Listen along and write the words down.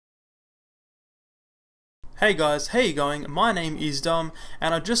Hey guys, how you going? My name is Dom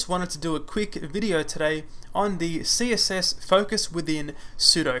and I just wanted to do a quick video today on the CSS focus within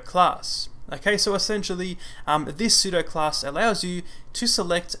pseudo-class. Okay, so essentially this pseudo-class allows you to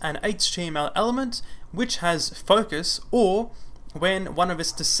select an HTML element which has focus or when one of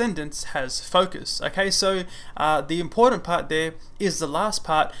its descendants has focus. Okay, so the important part there is the last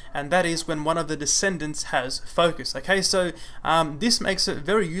part, and that is when one of the descendants has focus. Okay, so this makes it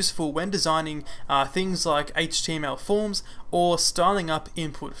very useful when designing things like HTML forms or styling up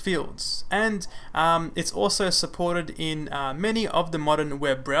input fields, and it's also supported in many of the modern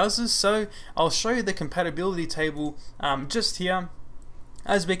web browsers. So I'll show you the compatibility table just here.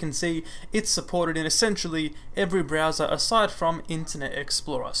 As we can see, it's supported in essentially every browser aside from Internet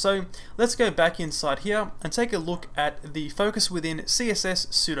Explorer. So let's go back inside here and take a look at the focus within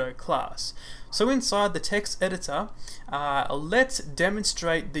CSS pseudo-class. So inside the text editor, let's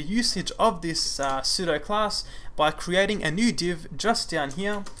demonstrate the usage of this pseudo-class by creating a new div just down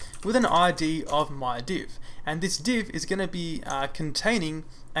here with an ID of my div. And this div is going to be containing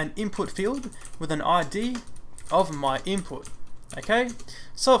an input field with an ID of my input. Okay,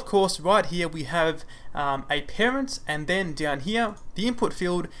 so of course right here we have a parent, and then down here the input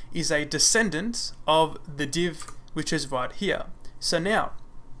field is a descendant of the div which is right here. So now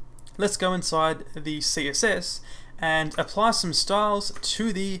let's go inside the CSS and apply some styles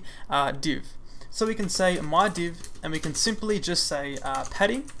to the div. So we can say my div, and we can simply just say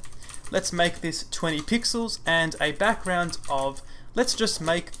padding. Let's make this 20 pixels and a background of, let's just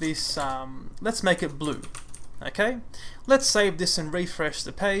make this let's make it blue. Okay, let's save this and refresh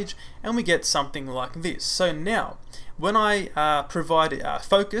the page, and we get something like this. So now when I provide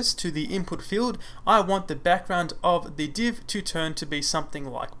focus to the input field, I want the background of the div to turn to be something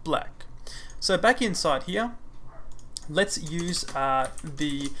like black. So back inside here, let's use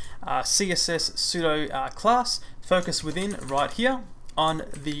the CSS pseudo class focus within right here on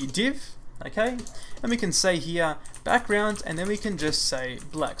the div. Okay, and we can say here background, and then we can just say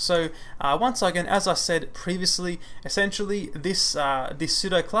black. So once again, as I said previously, essentially this this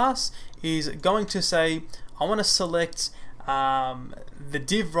pseudo class is going to say I want to select the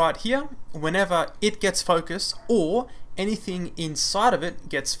div right here whenever it gets focus or anything inside of it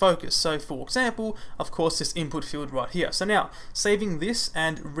gets focus. So for example, of course, this input field right here. So now saving this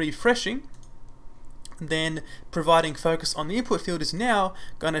and refreshing, then providing focus on the input field is now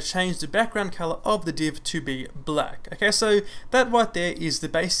going to change the background color of the div to be black. Okay, so that right there is the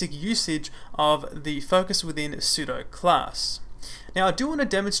basic usage of the focus within pseudo class. Now I do want to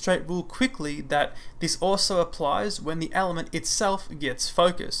demonstrate real quickly that this also applies when the element itself gets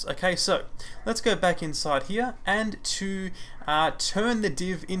focus. Okay, so let's go back inside here, and to turn the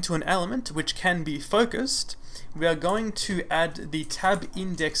div into an element which can be focused, we are going to add the tab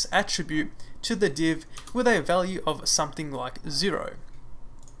index attribute to the div with a value of something like 0.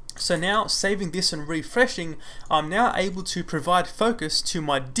 So now saving this and refreshing, I'm now able to provide focus to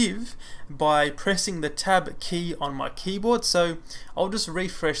my div by pressing the tab key on my keyboard. So I'll just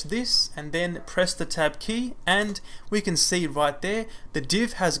refresh this and then press the tab key, and we can see right there the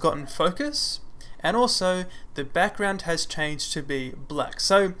div has gotten focus, and also the background has changed to be black.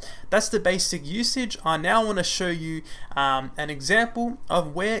 So that's the basic usage. I now want to show you an example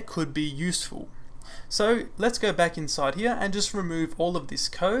of where it could be useful. So let's go back inside here and just remove all of this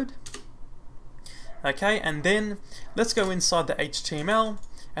code. Okay, and then let's go inside the HTML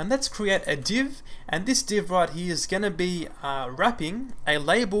and let's create a div, and this div right here is going to be wrapping a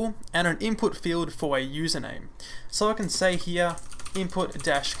label and an input field for a username. So I can say here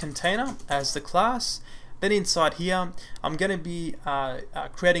input-container as the class. Then inside here I'm going to be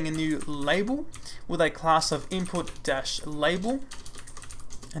creating a new label with a class of input-label,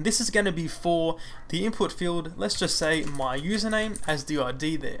 and this is going to be for the input field. Let's just say my username as the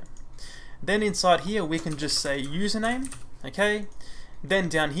ID there. Then inside here we can just say username. Okay, then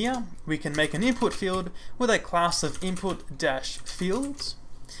down here we can make an input field with a class of input-fields,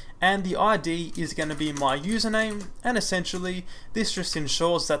 and the ID is going to be my username, and essentially this just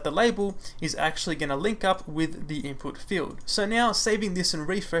ensures that the label is actually going to link up with the input field. So now saving this and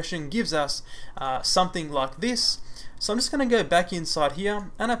refreshing gives us something like this. So I'm just going to go back inside here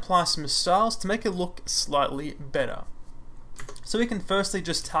and apply some styles to make it look slightly better. So we can firstly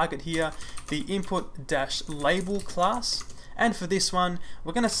just target here the input-label class, and for this one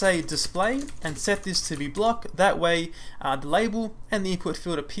we're going to say display and set this to be block. That way the label and the input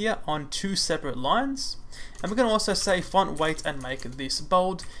field appear on two separate lines. And we're going to also say font weight and make this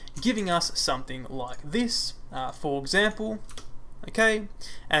bold, giving us something like this. For example, Okay,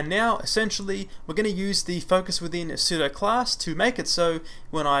 and now essentially we're going to use the focus within pseudo-class to make it so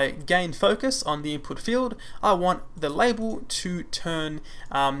when I gain focus on the input field, I want the label to turn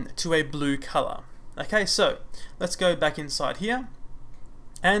to a blue color. Okay, so let's go back inside here,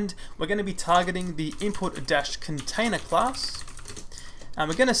 and we're going to be targeting the input-container class, and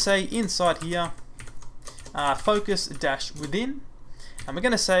we're going to say inside here focus-within, and we're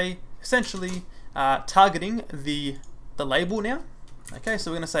going to say essentially targeting the label now. Okay,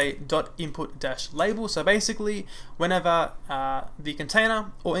 so we're going to say .input-label. So basically, whenever the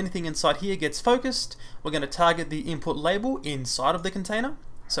container or anything inside here gets focused, we're going to target the input label inside of the container.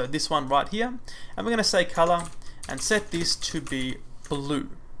 So this one right here, and we're going to say color and set this to be blue.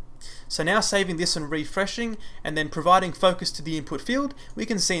 So now saving this and refreshing and then providing focus to the input field, we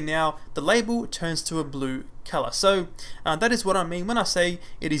can see now the label turns to a blue color. So that is what I mean when I say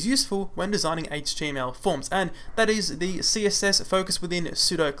it is useful when designing HTML forms, and that is the CSS focus within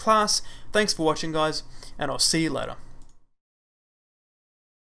pseudo class. Thanks for watching, guys, and I'll see you later.